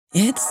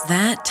It's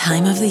that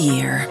time of the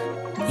year.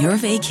 Your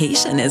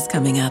vacation is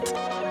coming up.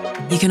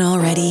 You can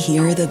already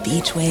hear the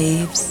beach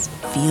waves,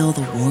 feel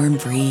the warm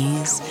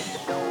breeze,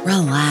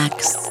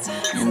 relax,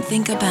 and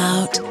think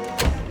about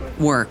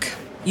work.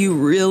 You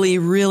really,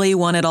 really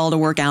want it all to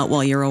work out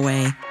while you're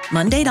away.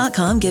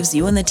 Monday.com gives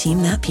you and the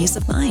team that peace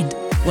of mind.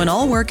 When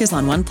all work is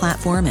on one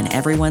platform and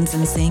everyone's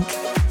in sync,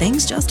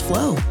 things just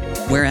flow.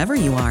 Wherever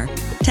you are,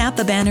 tap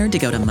the banner to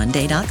go to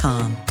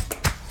Monday.com.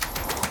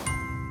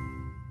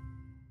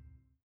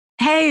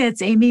 Hey,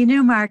 it's Amy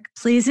Newmark.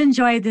 Please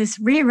enjoy this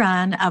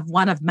rerun of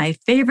one of my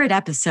favorite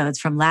episodes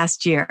from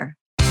last year.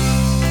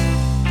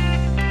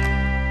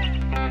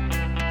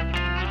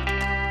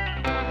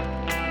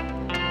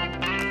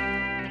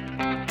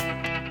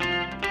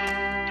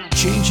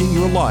 Changing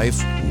your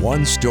life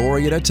one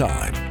story at a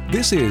time.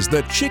 This is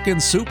the Chicken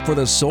Soup for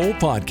the Soul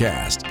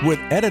podcast with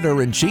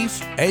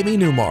Editor-in-Chief Amy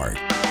Newmark.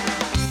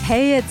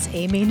 Hey, it's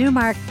Amy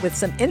Newmark with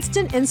some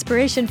instant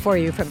inspiration for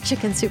you from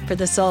Chicken Soup for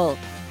the Soul.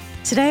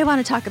 Today, I want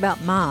to talk about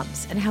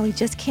moms and how we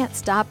just can't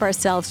stop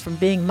ourselves from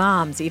being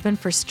moms, even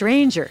for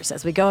strangers,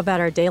 as we go about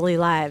our daily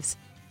lives.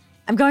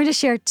 I'm going to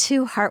share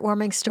two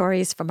heartwarming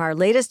stories from our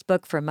latest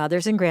book for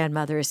mothers and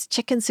grandmothers,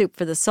 Chicken Soup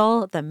for the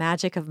Soul, The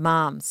Magic of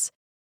Moms.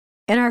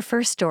 In our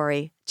first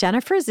story,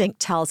 Jennifer Zink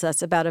tells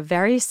us about a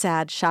very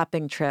sad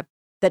shopping trip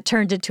that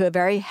turned into a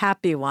very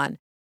happy one.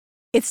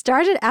 It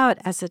started out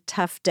as a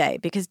tough day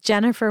because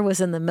Jennifer was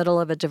in the middle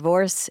of a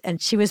divorce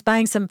and she was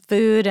buying some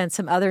food and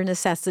some other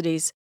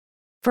necessities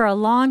for a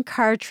long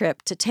car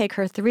trip to take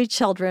her 3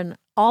 children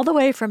all the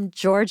way from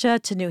Georgia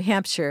to New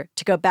Hampshire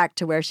to go back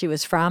to where she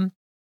was from.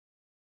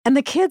 And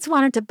the kids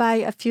wanted to buy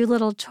a few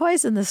little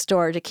toys in the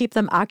store to keep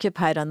them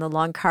occupied on the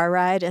long car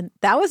ride, and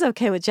that was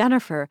okay with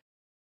Jennifer.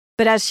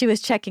 But as she was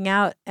checking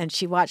out and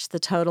she watched the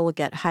total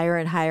get higher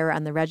and higher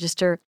on the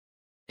register,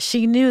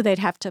 she knew they'd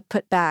have to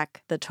put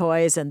back the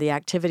toys and the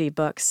activity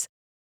books.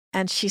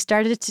 And she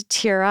started to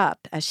tear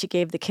up as she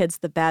gave the kids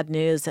the bad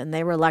news, and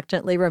they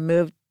reluctantly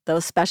removed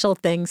those special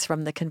things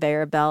from the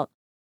conveyor belt.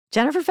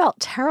 Jennifer felt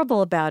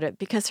terrible about it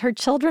because her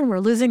children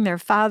were losing their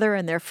father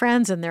and their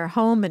friends and their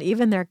home and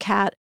even their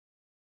cat.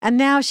 And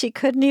now she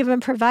couldn't even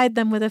provide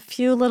them with a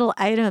few little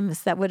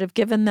items that would have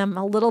given them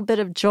a little bit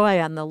of joy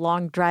on the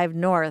long drive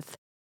north.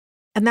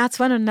 And that's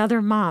when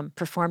another mom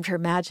performed her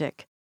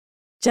magic.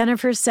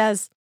 Jennifer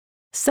says,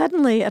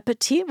 "Suddenly, a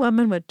petite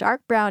woman with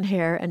dark brown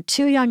hair and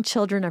 2 young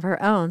children of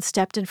her own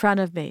stepped in front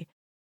of me.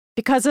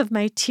 Because of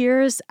my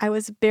tears, I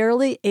was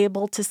barely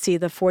able to see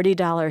the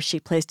 $40 she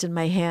placed in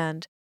my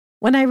hand.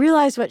 When I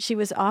realized what she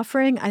was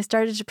offering, I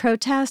started to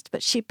protest,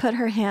 but she put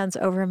her hands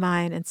over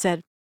mine and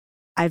said,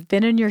 'I've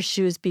been in your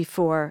shoes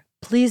before.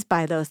 Please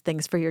buy those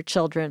things for your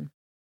children.'"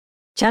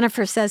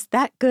 Jennifer says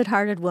that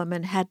good-hearted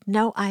woman had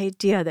no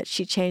idea that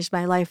she changed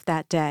my life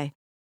that day.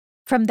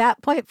 From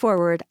that point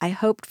forward, I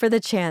hoped for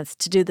the chance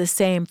to do the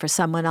same for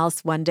someone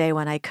else one day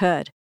when I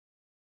could.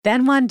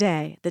 Then one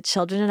day, the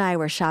children and I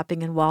were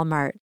shopping in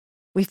Walmart.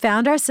 We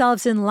found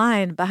ourselves in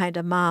line behind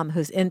a mom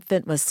whose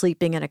infant was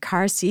sleeping in a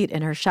car seat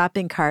in her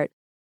shopping cart.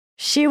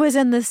 She was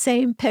in the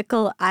same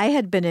pickle I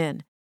had been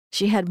in.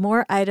 She had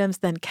more items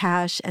than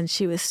cash, and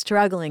she was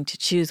struggling to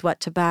choose what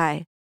to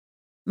buy.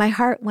 My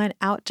heart went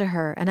out to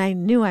her, and I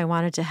knew I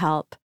wanted to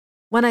help.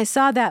 When I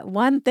saw that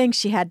one thing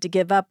she had to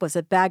give up was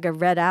a bag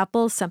of red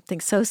apples, something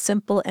so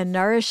simple and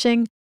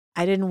nourishing,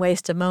 I didn't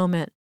waste a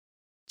moment.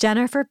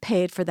 Jennifer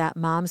paid for that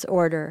mom's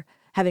order,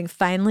 having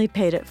finally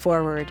paid it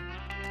forward.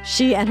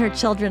 She and her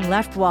children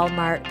left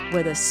Walmart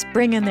with a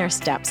spring in their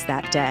steps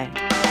that day.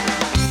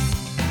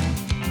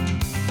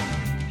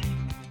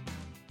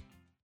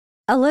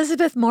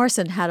 Elizabeth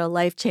Morrison had a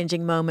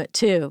life-changing moment,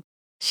 too.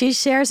 She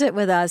shares it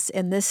with us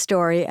in this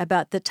story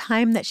about the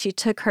time that she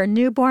took her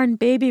newborn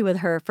baby with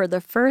her for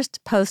the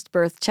first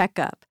post-birth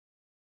checkup.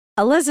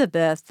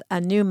 Elizabeth,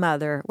 a new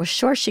mother, was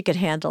sure she could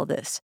handle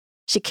this.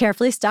 She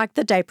carefully stocked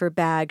the diaper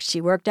bag,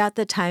 she worked out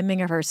the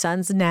timing of her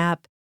son's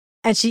nap,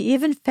 and she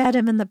even fed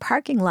him in the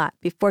parking lot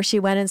before she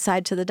went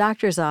inside to the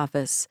doctor's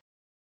office.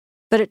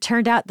 But it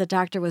turned out the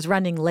doctor was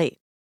running late,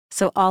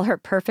 so all her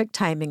perfect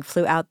timing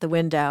flew out the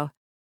window.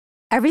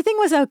 Everything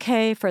was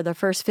okay for the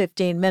first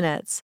 15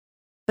 minutes,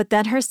 but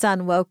then her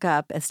son woke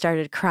up and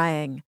started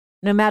crying.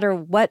 No matter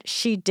what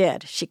she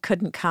did, she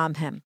couldn't calm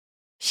him.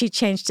 She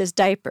changed his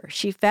diaper,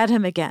 she fed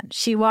him again,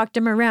 she walked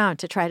him around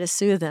to try to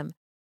soothe him.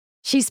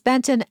 She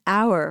spent an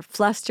hour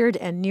flustered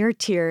and near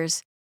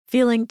tears,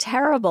 feeling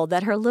terrible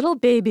that her little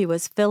baby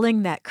was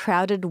filling that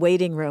crowded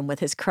waiting room with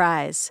his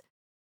cries.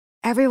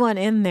 Everyone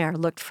in there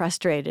looked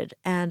frustrated,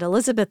 and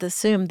Elizabeth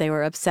assumed they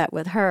were upset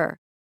with her.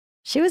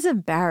 She was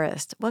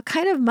embarrassed. What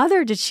kind of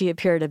mother did she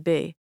appear to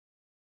be?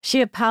 She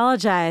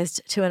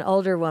apologized to an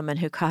older woman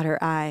who caught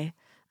her eye.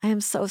 "I am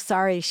so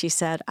sorry," she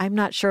said. "I'm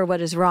not sure what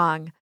is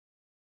wrong."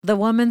 The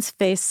woman's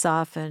face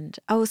softened.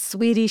 "Oh,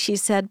 sweetie," she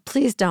said,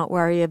 "please don't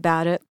worry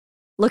about it."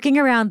 Looking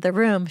around the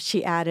room,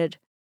 she added,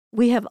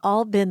 "We have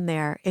all been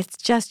there. It's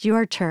just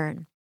your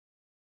turn."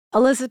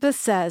 Elizabeth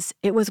says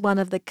it was one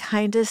of the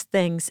kindest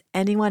things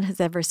anyone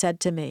has ever said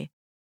to me.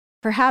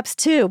 Perhaps,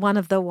 too, one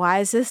of the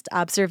wisest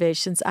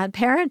observations on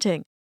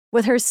parenting.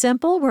 With her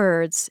simple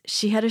words,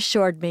 she had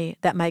assured me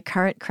that my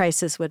current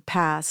crisis would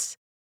pass.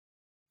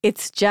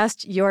 It's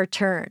just your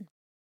turn.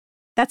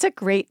 That's a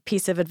great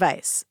piece of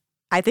advice.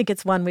 I think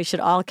it's one we should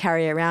all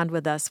carry around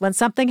with us. When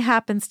something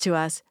happens to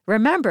us,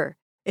 remember,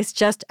 it's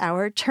just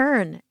our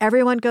turn.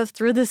 Everyone goes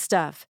through this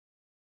stuff.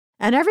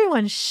 And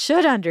everyone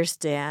should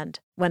understand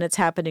when it's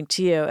happening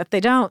to you. If they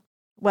don't,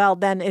 well,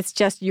 then it's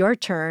just your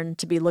turn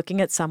to be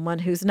looking at someone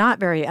who's not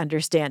very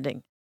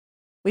understanding.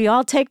 We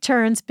all take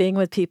turns being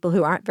with people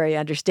who aren't very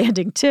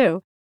understanding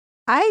too.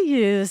 I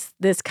use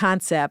this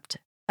concept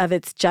of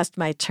it's just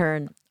my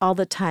turn all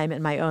the time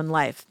in my own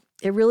life.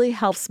 It really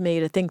helps me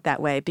to think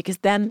that way because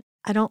then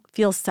I don't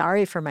feel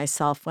sorry for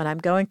myself when I'm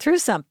going through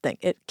something.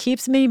 It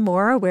keeps me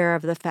more aware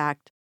of the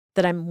fact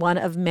that I'm one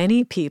of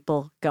many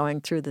people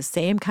going through the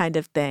same kind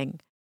of thing.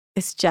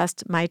 It's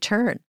just my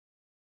turn.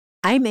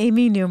 I'm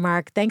Amy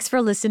Newmark. Thanks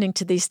for listening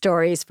to these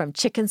stories from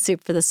Chicken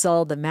Soup for the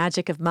Soul, The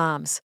Magic of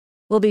Moms.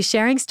 We'll be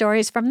sharing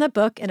stories from the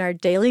book in our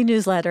daily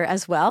newsletter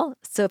as well.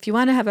 So if you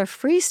want to have a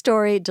free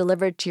story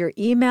delivered to your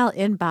email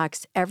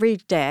inbox every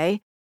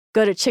day,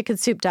 go to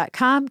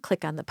chickensoup.com,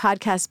 click on the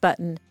podcast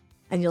button,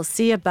 and you'll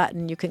see a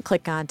button you can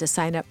click on to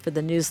sign up for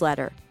the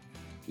newsletter.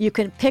 You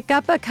can pick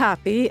up a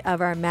copy of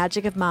our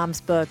Magic of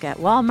Moms book at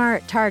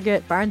Walmart,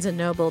 Target, Barnes &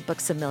 Noble,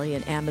 Books A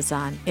Million,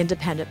 Amazon,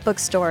 independent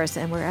bookstores,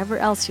 and wherever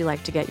else you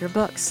like to get your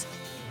books.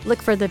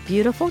 Look for the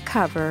beautiful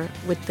cover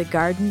with the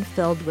garden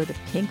filled with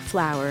pink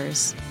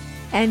flowers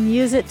and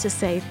use it to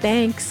say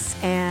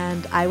thanks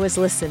and I was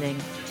listening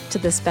to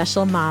the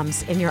special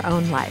moms in your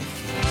own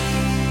life.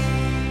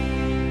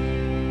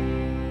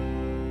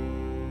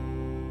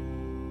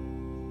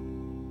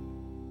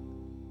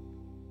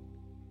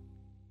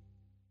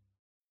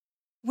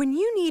 When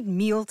you need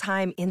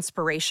mealtime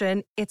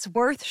inspiration, it's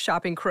worth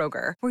shopping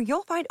Kroger, where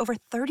you'll find over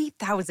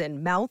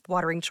 30,000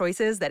 mouth-watering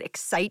choices that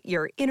excite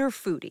your inner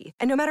foodie.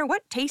 And no matter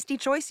what tasty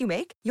choice you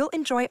make, you'll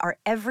enjoy our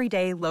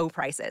everyday low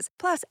prices,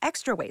 plus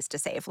extra ways to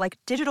save, like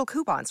digital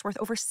coupons worth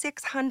over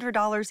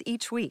 $600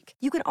 each week.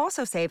 You can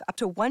also save up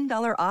to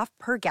 $1 off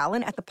per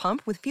gallon at the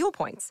pump with fuel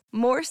points.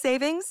 More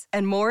savings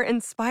and more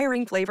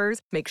inspiring flavors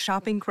make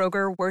shopping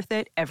Kroger worth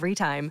it every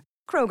time.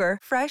 Kroger,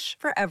 fresh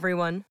for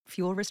everyone.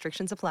 Fuel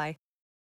restrictions apply.